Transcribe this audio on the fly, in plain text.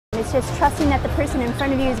It's just trusting that the person in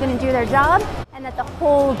front of you is going to do their job and that the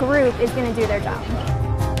whole group is going to do their job.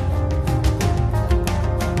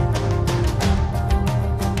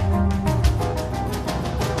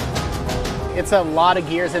 It's a lot of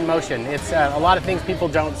gears in motion. It's a lot of things people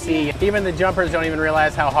don't see. Even the jumpers don't even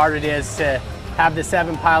realize how hard it is to have the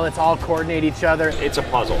 7 pilots all coordinate each other. It's a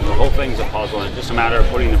puzzle. The whole thing's a puzzle, and it's just a matter of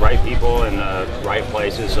putting the right people in the right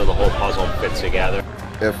places so the whole puzzle fits together.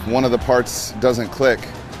 If one of the parts doesn't click,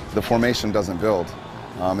 the formation doesn't build.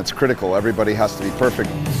 It's critical. Everybody has to be perfect.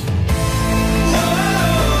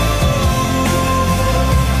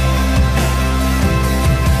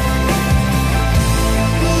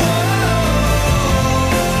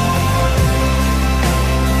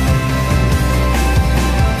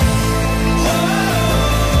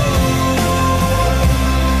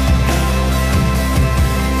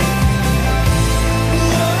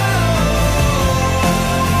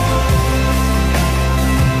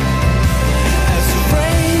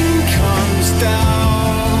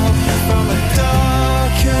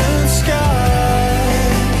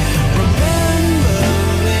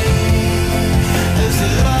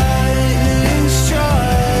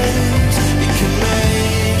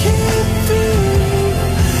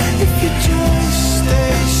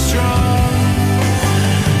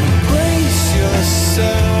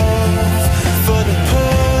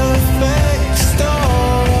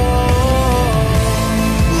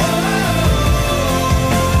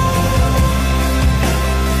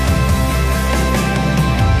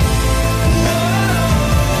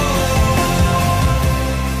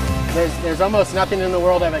 There's almost nothing in the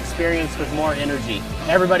world I've experienced with more energy.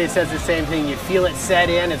 Everybody says the same thing. You feel it set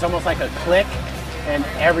in. It's almost like a click, and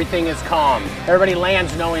everything is calm. Everybody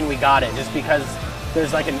lands knowing we got it, just because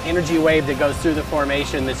there's like an energy wave that goes through the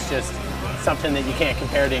formation that's just something that you can't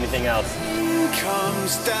compare to anything else.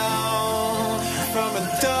 Comes down from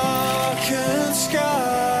a darkened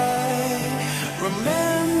sky.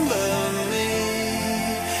 Remember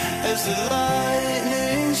me as the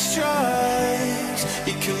lightning strikes.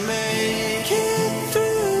 You can make it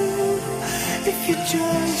through if you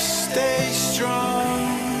just stay strong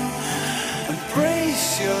and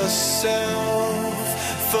brace yourself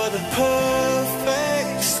for the perfect